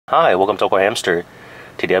Hi, welcome to AwkwardHamster.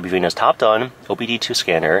 Today I'll be reviewing this Topdon OBD2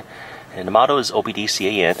 scanner, and the model is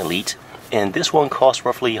OBDCAN Elite, and this one costs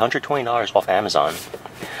roughly $120 off Amazon.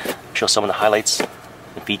 I'll show some of the highlights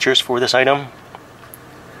and features for this item.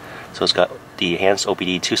 So it's got the enhanced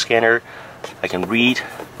OBD2 scanner. I can read,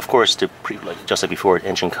 of course, just like before,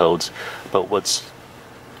 engine codes, but what's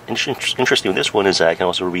interesting with this one is that I can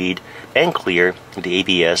also read and clear the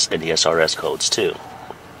ABS and the SRS codes too.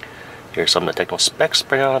 Here's some of the technical specs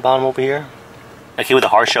printed on the bottom over here. I came with a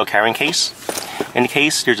hard shell carrying case. In the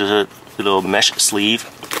case, there's a little mesh sleeve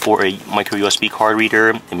for a micro USB card reader,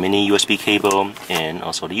 a mini USB cable, and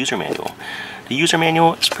also the user manual. The user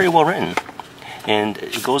manual is pretty well written, and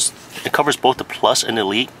it covers both the Plus and the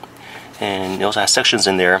Elite, and it also has sections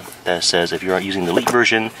in there that says if you're using the Elite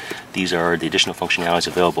version, these are the additional functionalities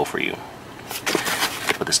available for you.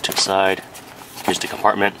 Put this to the side. Here's the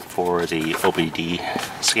compartment for the OBD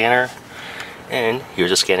scanner, and here's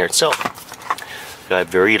the scanner itself. Got a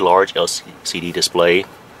very large LCD display,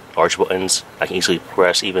 large buttons I can easily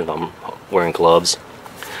press even if I'm wearing gloves.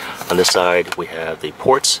 On this side we have the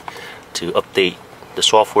ports to update the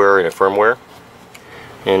software and the firmware,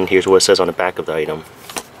 and here's what it says on the back of the item.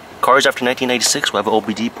 Cars after 1996 will have an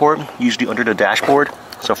OBD port, usually under the dashboard.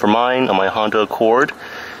 So for mine, on my Honda Accord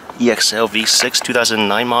EXL V6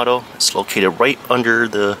 2009 model, it's located right under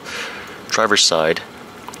the driver's side.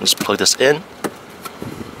 Let's plug this in.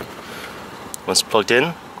 Once plugged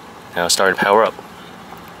in, now it's starting to power up.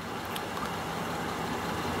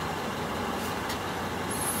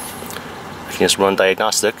 I can just run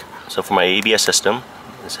Diagnostic. So for my ABS system,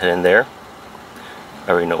 let's head in there.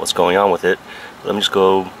 I already know what's going on with it. Let me just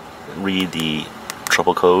go read the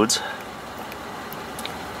trouble codes.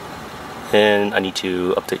 And I need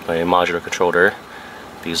to update my modular controller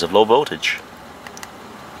because of low voltage.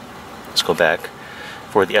 Let's go back.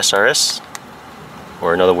 For the SRS,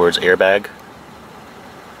 or in other words airbag,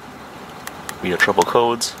 read the trouble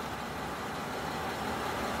codes.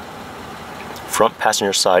 Front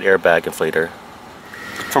passenger side airbag inflator.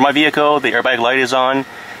 For my vehicle, the airbag light is on,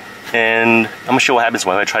 and I'm going to show what happens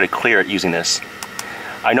when I try to clear it using this.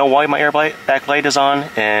 I know why my airbag light is on,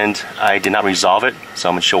 and I did not resolve it, so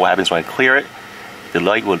I'm going to show what happens when I clear it. The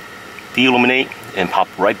light will de-illuminate and pop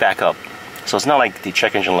right back up. So it's not like the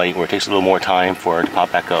check engine light where it takes a little more time for it to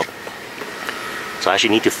pop back up. So I actually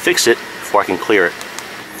need to fix it before I can clear it.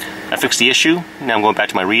 I fixed the issue. Now I'm going back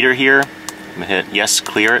to my reader here. I'm going to hit yes,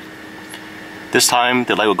 clear it. This time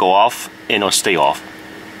the light will go off and it'll stay off.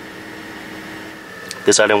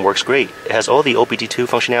 This item works great. It has all the OBD2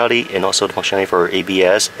 functionality and also the functionality for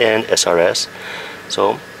ABS and SRS.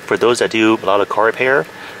 So for those that do a lot of car repair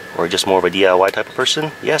or just more of a DIY type of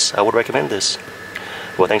person, yes, I would recommend this.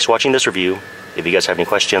 Well, thanks for watching this review. If you guys have any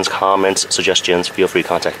questions, comments, suggestions, feel free to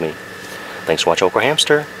contact me. Thanks for watching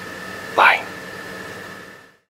AwkwardHamster.